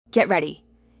Get ready.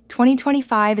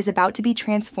 2025 is about to be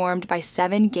transformed by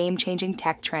 7 game-changing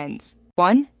tech trends.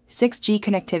 1. 6G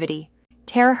connectivity.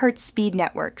 Terahertz speed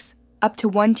networks, up to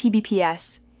 1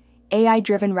 Tbps,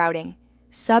 AI-driven routing,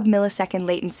 sub-millisecond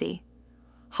latency.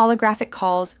 Holographic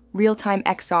calls, real-time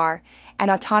XR,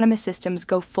 and autonomous systems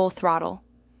go full throttle.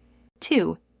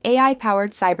 2.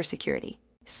 AI-powered cybersecurity.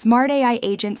 Smart AI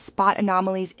agents spot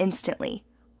anomalies instantly,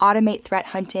 automate threat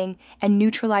hunting, and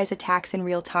neutralize attacks in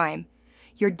real time.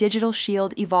 Your digital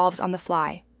shield evolves on the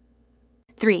fly.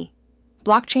 3.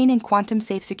 Blockchain and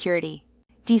quantum-safe security.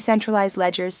 Decentralized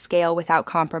ledgers scale without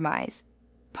compromise.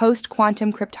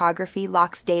 Post-quantum cryptography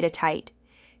locks data tight,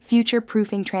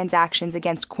 future-proofing transactions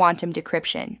against quantum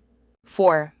decryption.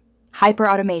 4.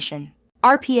 Hyperautomation.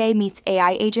 RPA meets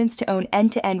AI agents to own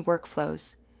end-to-end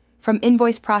workflows, from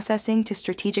invoice processing to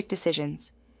strategic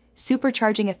decisions,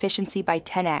 supercharging efficiency by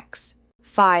 10x.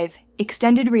 5.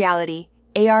 Extended reality,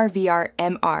 AR, VR,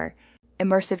 MR,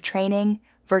 immersive training,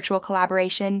 virtual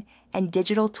collaboration, and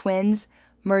digital twins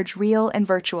merge real and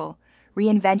virtual,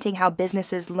 reinventing how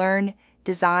businesses learn,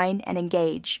 design, and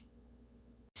engage.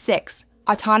 6.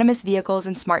 Autonomous vehicles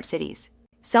and smart cities.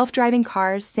 Self-driving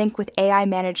cars sync with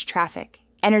AI-managed traffic,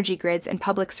 energy grids, and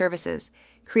public services,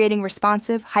 creating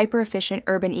responsive, hyper-efficient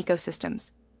urban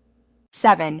ecosystems.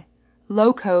 7.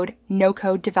 Low-code,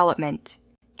 no-code development.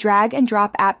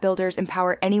 Drag-and-drop app builders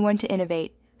empower anyone to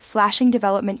innovate, slashing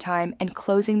development time and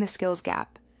closing the skills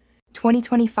gap.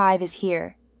 2025 is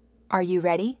here. Are you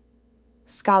ready?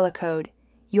 ScalaCode,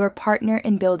 your partner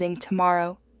in building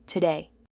tomorrow, today.